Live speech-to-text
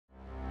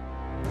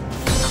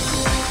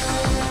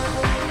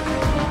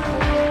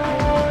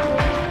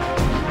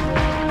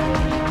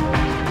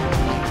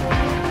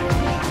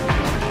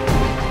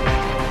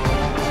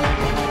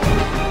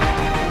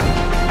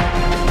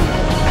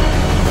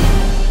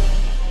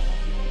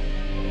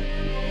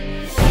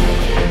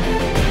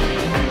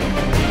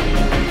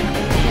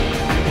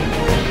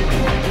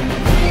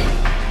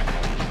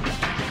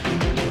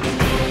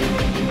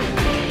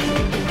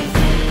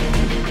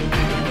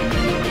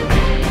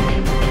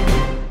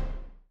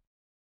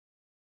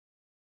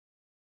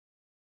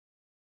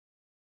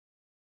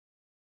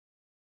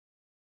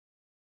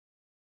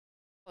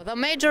The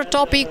major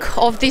topic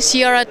of this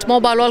year at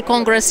Mobile World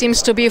Congress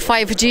seems to be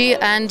 5G,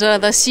 and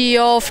the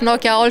CEO of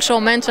Nokia also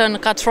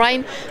mentioned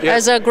Kathrein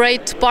as a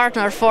great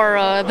partner for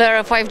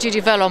their 5G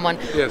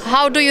development. Yes.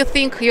 How do you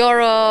think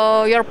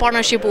your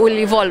partnership will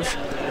evolve?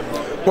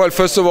 Well,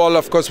 first of all,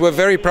 of course, we're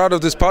very proud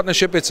of this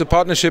partnership. It's a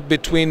partnership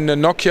between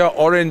Nokia,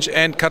 Orange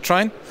and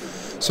Kathrein.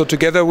 So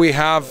together we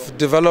have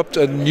developed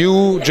a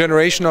new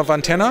generation of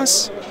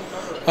antennas,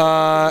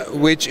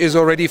 which is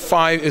already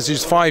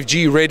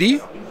 5G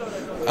ready.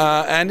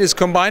 And is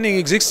combining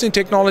existing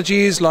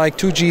technologies like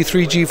 2G,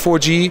 3G,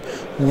 4G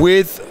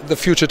with the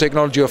future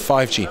technology of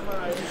 5G.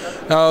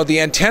 Now, the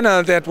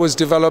antenna that was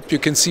developed, you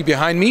can see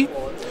behind me,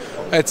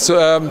 it's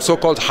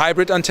so-called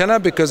hybrid antenna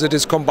because it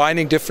is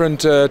combining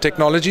different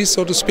technologies,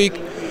 so to speak.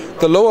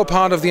 The lower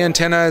part of the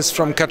antenna is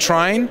from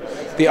Kathrein,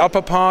 the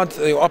upper part,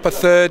 the upper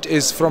third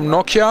is from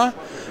Nokia,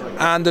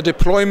 and the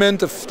deployment,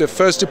 the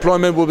first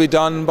deployment will be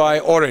done by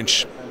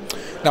Orange.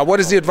 Now,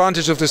 what is the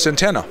advantage of this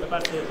antenna?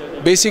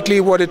 Basically,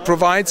 what it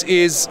provides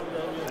is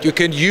you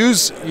can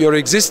use your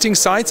existing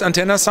sites,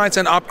 antenna sites,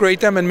 and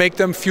upgrade them and make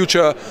them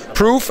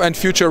future-proof and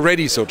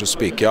future-ready, so to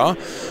speak. Yeah.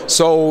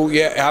 So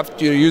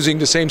you're using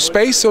the same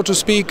space, so to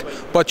speak,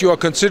 but you are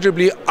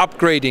considerably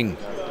upgrading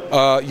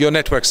your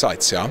network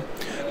sites. Yeah.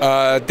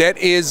 That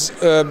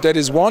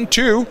is one.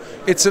 Two,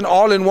 it's an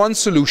all-in-one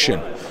solution.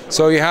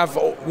 So you have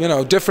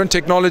different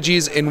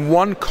technologies in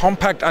one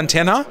compact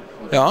antenna,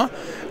 yeah,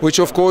 which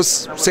of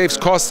course saves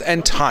cost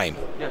and time.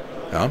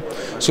 Yeah.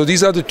 So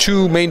these are the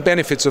two main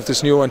benefits of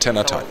this new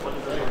antenna type.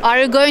 Are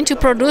you going to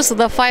produce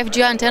the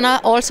 5G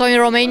antenna also in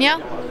Romania?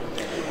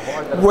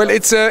 Well,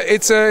 it's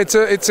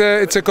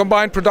a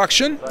combined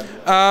production.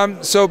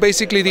 So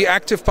basically, the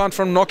active part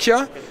from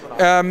Nokia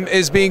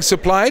is being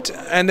supplied,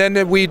 and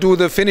then we do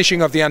the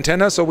finishing of the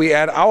antenna. So we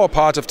add our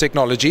part of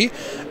technology,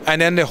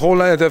 and then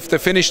the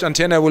finished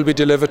antenna will be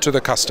delivered to the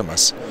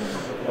customers.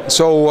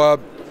 So.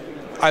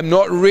 I'm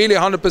not really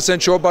 100%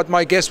 sure, but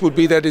my guess would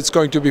be that it's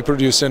going to be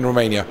produced in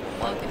Romania.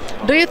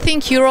 Do you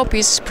think Europe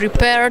is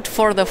prepared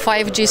for the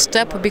 5G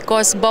step?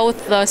 Because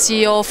both the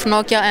CEO of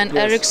Nokia and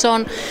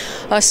Ericsson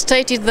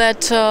stated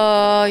that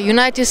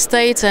United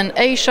States and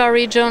Asia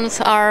regions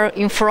are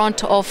in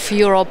front of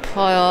Europe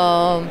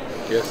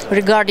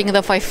regarding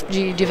the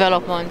 5G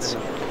developments.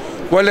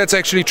 Well, that's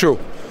actually true.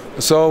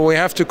 So we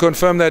have to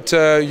confirm that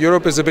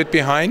Europe is a bit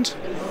behind.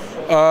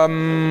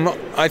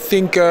 I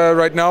think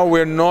right now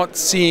we're not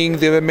seeing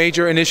the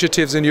major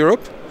initiatives in Europe.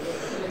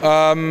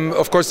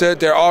 Of course,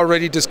 there are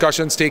already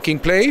discussions taking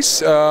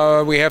place.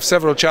 We have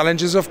several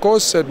challenges, of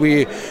course, that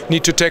we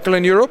need to tackle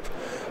in Europe.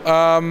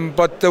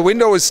 But the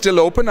window is still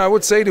open, I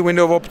would say. The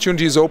window of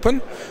opportunity is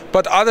open.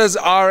 But others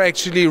are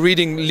actually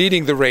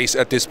leading the race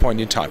at this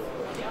point in time.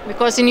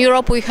 Because in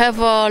Europe we have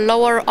a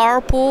lower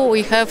ARPU,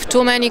 we have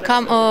too many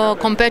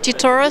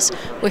competitors,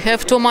 we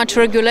have too much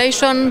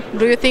regulation.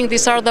 Do you think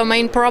these are the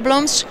main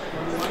problems?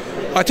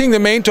 I think the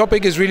main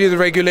topic is really the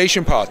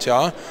regulation part,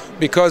 yeah.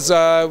 Because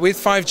with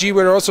 5G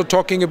we're also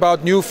talking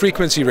about new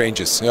frequency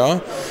ranges, yeah,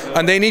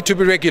 and they need to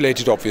be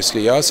regulated,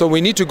 obviously, yeah. So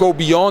we need to go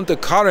beyond the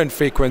current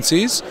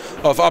frequencies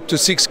of up to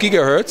 6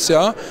 gigahertz,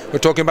 yeah. We're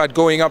talking about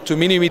going up to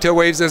millimeter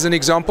waves as an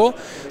example.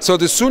 So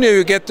the sooner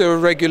you get the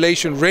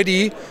regulation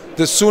ready,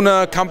 the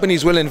sooner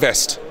companies will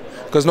invest.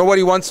 Because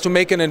nobody wants to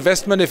make an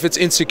investment if it's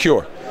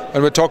insecure.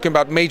 And we're talking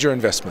about major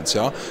investments.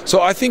 Yeah?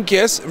 So I think,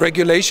 yes,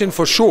 regulation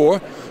for sure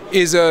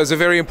is a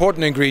very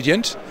important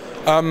ingredient.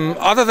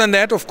 Other than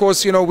that, of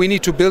course, we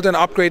need to build and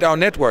upgrade our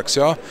networks.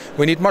 Yeah?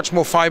 We need much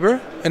more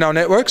fiber in our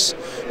networks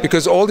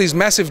because all these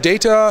massive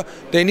data,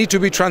 they need to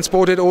be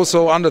transported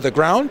also under the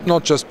ground,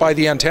 not just by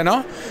the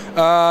antenna.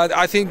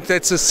 I think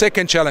that's the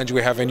second challenge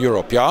we have in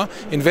Europe. Yeah?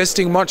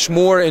 Investing much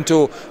more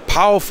into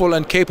powerful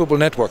and capable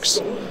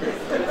networks.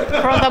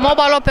 From the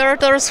mobile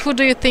operators, who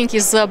do you think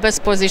is the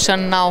best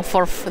position now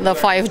for the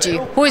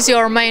 5G? Who is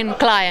your main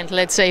client,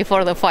 let's say,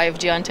 for the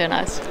 5G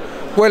antennas?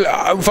 Well,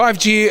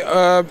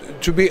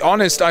 5G, to be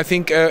honest, I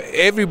think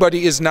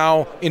everybody is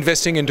now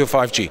investing into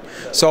 5G.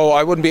 So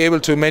I wouldn't be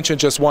able to mention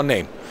just one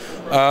name.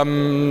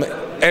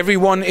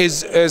 Everyone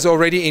is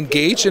already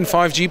engaged in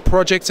 5G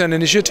projects and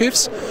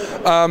initiatives.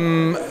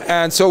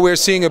 And so we're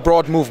seeing a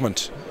broad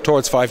movement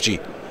towards 5G.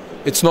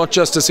 It's not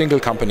just a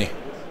single company.